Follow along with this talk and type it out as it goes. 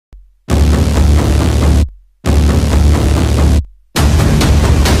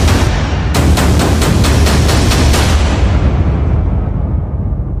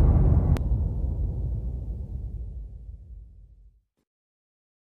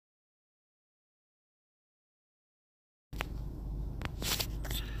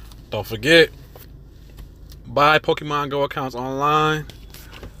Don't forget, buy Pokemon Go accounts online.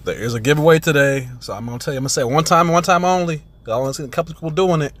 There is a giveaway today, so I'm gonna say one time only. I only seen a couple people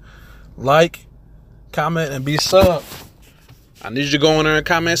doing it. Like, comment, and be sub. I need you to go in there and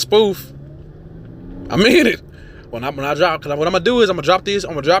comment Spoof. I mean it. When I drop, because what I'm gonna do is I'm gonna drop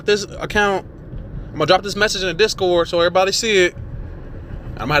this account. I'm gonna drop this message in the Discord so everybody see it.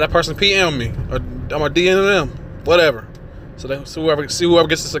 I'm gonna have that person PM me, or I'm gonna DM them, whatever. So they see whoever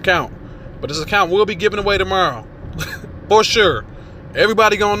gets this account. But this account will be given away tomorrow, for sure.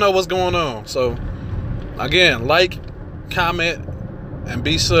 Everybody gonna know what's going on. So again, like, comment, and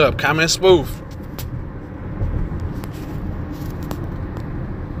be sub. Comment Spoof.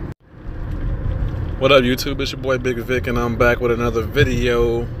 What up, YouTube? It's your boy Big Vic, and I'm back with another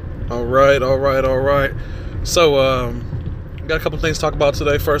video. All right. So, got a couple things to talk about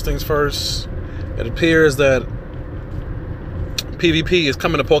today. First things first, it appears that PvP is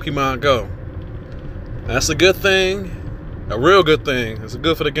coming to Pokemon Go. That's a good thing, a real good thing. It's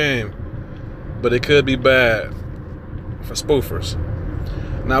good for the game, but it could be bad for spoofers.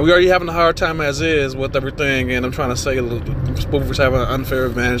 Now, we already having a hard time as is with everything, and I'm trying to say spoofers have an unfair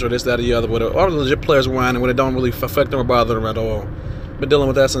advantage or this, that, or the other. Whatever. All the legit players whining when it don't really affect them or bother them at all. Been dealing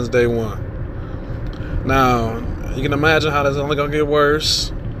with that since day one. Now, you can imagine how that's only gonna get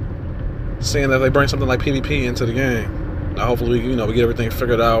worse, seeing that they bring something like PvP into the game. Now, hopefully, we get everything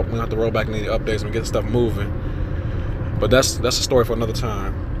figured out. We don't have to roll back any updates and get stuff moving. But that's a story for another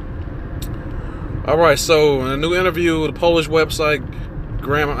time. All right. So, in a new interview with the Polish website, I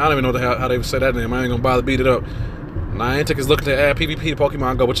don't even know how they say that name. I ain't gonna bother beat it up. Niantic is looking to add PvP to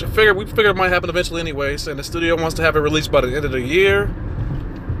Pokemon Go, which we figured it might happen eventually anyway. And the studio wants to have it released by the end of the year.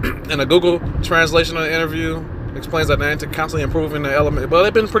 And a Google translation of the interview explains that Niantic constantly improving the element. But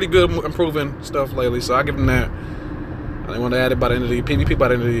they've been pretty good improving stuff lately, so I give them that. They want to add it by the end of the year, PvP by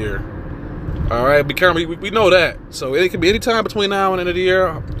the end of the year. All right, be careful. We know that. So it can be any time between now and the end of the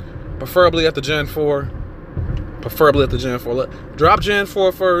year, preferably at the Gen 4. Drop Gen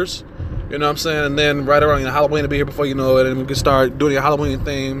 4 first, you know what I'm saying, and then right around Halloween will be here before you know it, and we can start doing your Halloween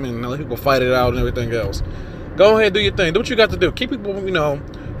theme and let people fight it out and everything else. Go ahead, do your thing. Do what you got to do. Keep people,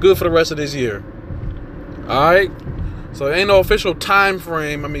 good for the rest of this year. All right? So there ain't no official time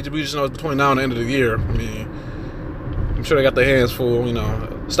frame. I mean, we just know it's between now and the end of the year. I mean, I'm sure they got their hands full,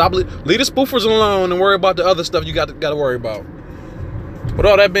 Stop, leave the spoofers alone and worry about the other stuff you got to worry about. With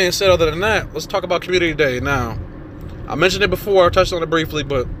all that being said, other than that, let's talk about Community Day now. I mentioned it before, I touched on it briefly,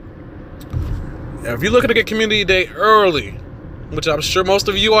 but if you're looking to get Community Day early, which I'm sure most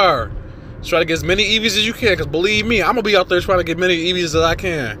of you are, try to get as many EVs as you can, because believe me, I'm going to be out there trying to get many EVs as I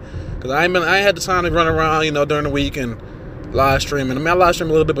can, because I ain't had the time to run around, during the week and live stream. And I live stream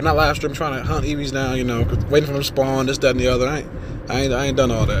a little bit, but not live stream, trying to hunt EVs down, waiting for them to spawn, this, that, and the other. I ain't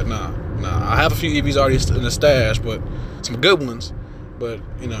done all that, nah. I have a few EVs already in the stash, but some good ones, but,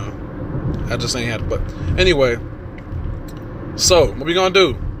 I just ain't had it. But anyway, so what we gonna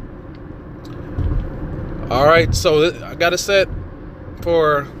do? All right, so I got it set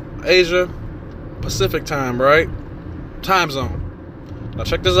for Asia Pacific time, right? Time zone. Now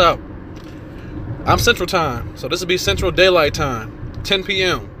check this out. I'm Central Time, so this will be Central Daylight Time, 10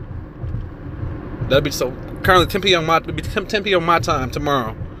 p.m. That'll be currently 10 p.m. 10 p.m. my time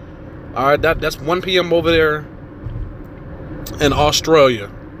tomorrow. All right, that's 1 p.m. over there in Australia.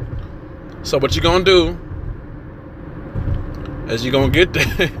 So what you gonna do is you gonna get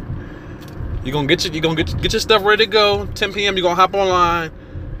there. You're gonna get your stuff ready to go. 10 p.m. You're gonna hop online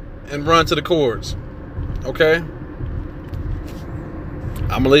and run to the cords. Okay?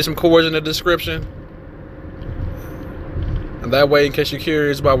 I'm gonna leave some cords in the description. And that way, in case you're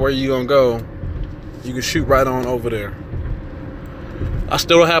curious about where you're gonna go, you can shoot right on over there. I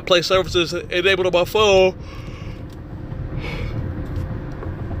still don't have play services enabled on my phone.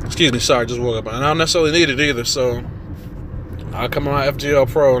 Excuse me, sorry, just woke up. And I don't necessarily need it either, so I'll come on my FGL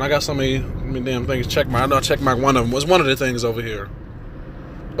Pro, and I got so many damn things. I know checkmark one of them was one of the things over here,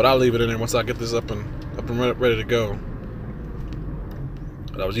 but I'll leave it in there once I get this up and ready to go.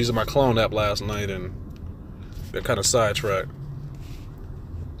 But I was using my clone app last night and got kind of sidetracked.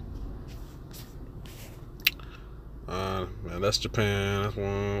 Man, that's Japan. That's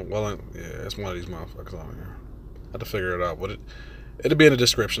one. Well, yeah, it's one of these motherfuckers on here. I have to figure it out. It'll be in the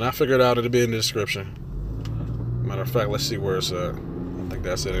description. I figured it out. It'll be in the description. Matter of fact, let's see where it's at. I think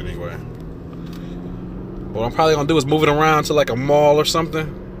that's it anyway. What I'm probably gonna do is move it around to like a mall or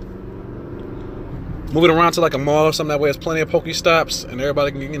something. That way, there's plenty of Pokestops and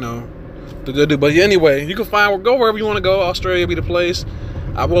everybody can, do. But anyway, you can go wherever you want to go. Australia be the place.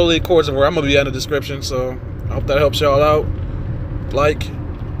 I will leave cords of where I'm gonna be in the description. So I hope that helps y'all out. Like,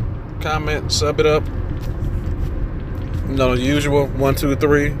 comment, sub it up. You know, the usual 1, 2,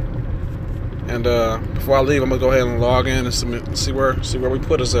 3. And before I leave, I'm gonna go ahead and log in and see where we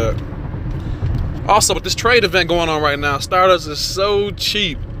put us at. Also, with this trade event going on right now, Stardust is so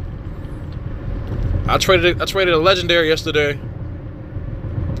cheap. I traded a legendary yesterday.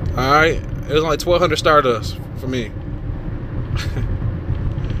 All right, it was only 1,200 Stardust for me.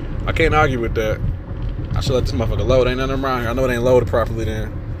 I can't argue with that. I should let this motherfucker load. Ain't nothing around here. I know it ain't loaded properly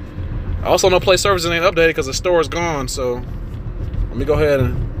then. I also know Play Services ain't updated because the store is gone. So let me go ahead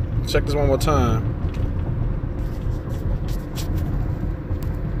and check this one more time.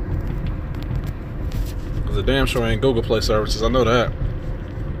 Because the damn sure ain't Google Play Services. I know that.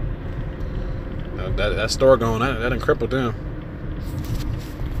 That store gone. That done crippled them.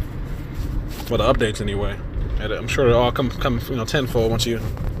 Well, the updates anyway. And I'm sure it'll all come tenfold once you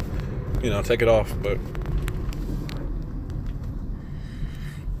take it off. But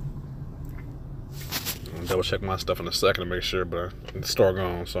I'll double check my stuff in a second to make sure. But the store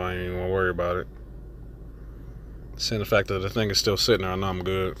gone, so I ain't even gonna worry about it. Seeing the fact that the thing is still sitting there, I know I'm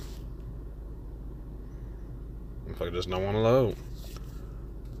good. If I just don't want to load,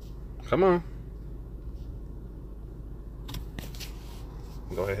 come on.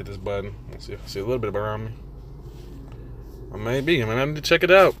 Go ahead and hit this button. Let's see a little bit around me. Or maybe. I need to check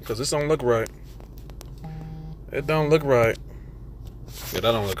it out because this don't look right. It don't look right. Yeah,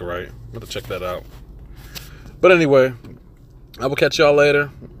 that don't look right. I'm going to check that out. But anyway, I will catch y'all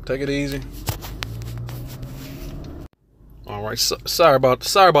later. Take it easy. All right. Sorry about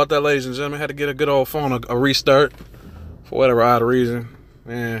that, ladies and gentlemen. Had to get a good old phone a restart for whatever odd reason.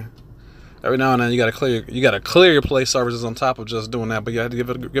 Man. Every now and then you gotta clear your Play Services on top of just doing that, but you have to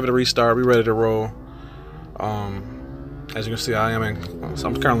give it a restart. Be ready to roll. As you can see, I'm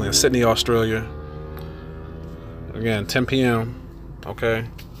currently in Sydney, Australia. Again, 10 p.m. Okay,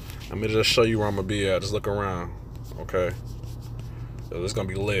 let me just show you where I'm gonna be at. Just look around. Okay, so it's gonna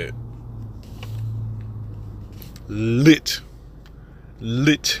be lit.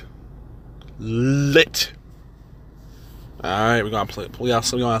 Alright, we're gonna play. We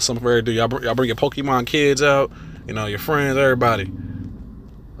gonna have something very do. Y'all bring your Pokemon kids out, your friends, everybody.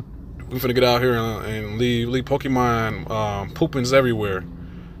 We finna get out here and leave Pokemon poopings everywhere.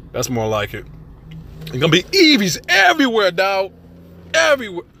 That's more like it. It's gonna be Eevees everywhere, dog.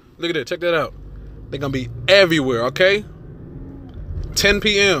 Everywhere. Look at that, check that out. They're gonna be everywhere, okay? 10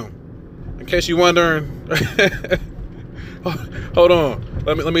 p.m. In case you're wondering. Hold on.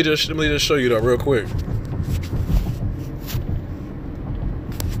 Let me just show you that real quick.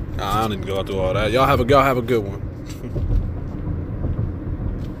 I don't need to go through all that. Y'all have a good one.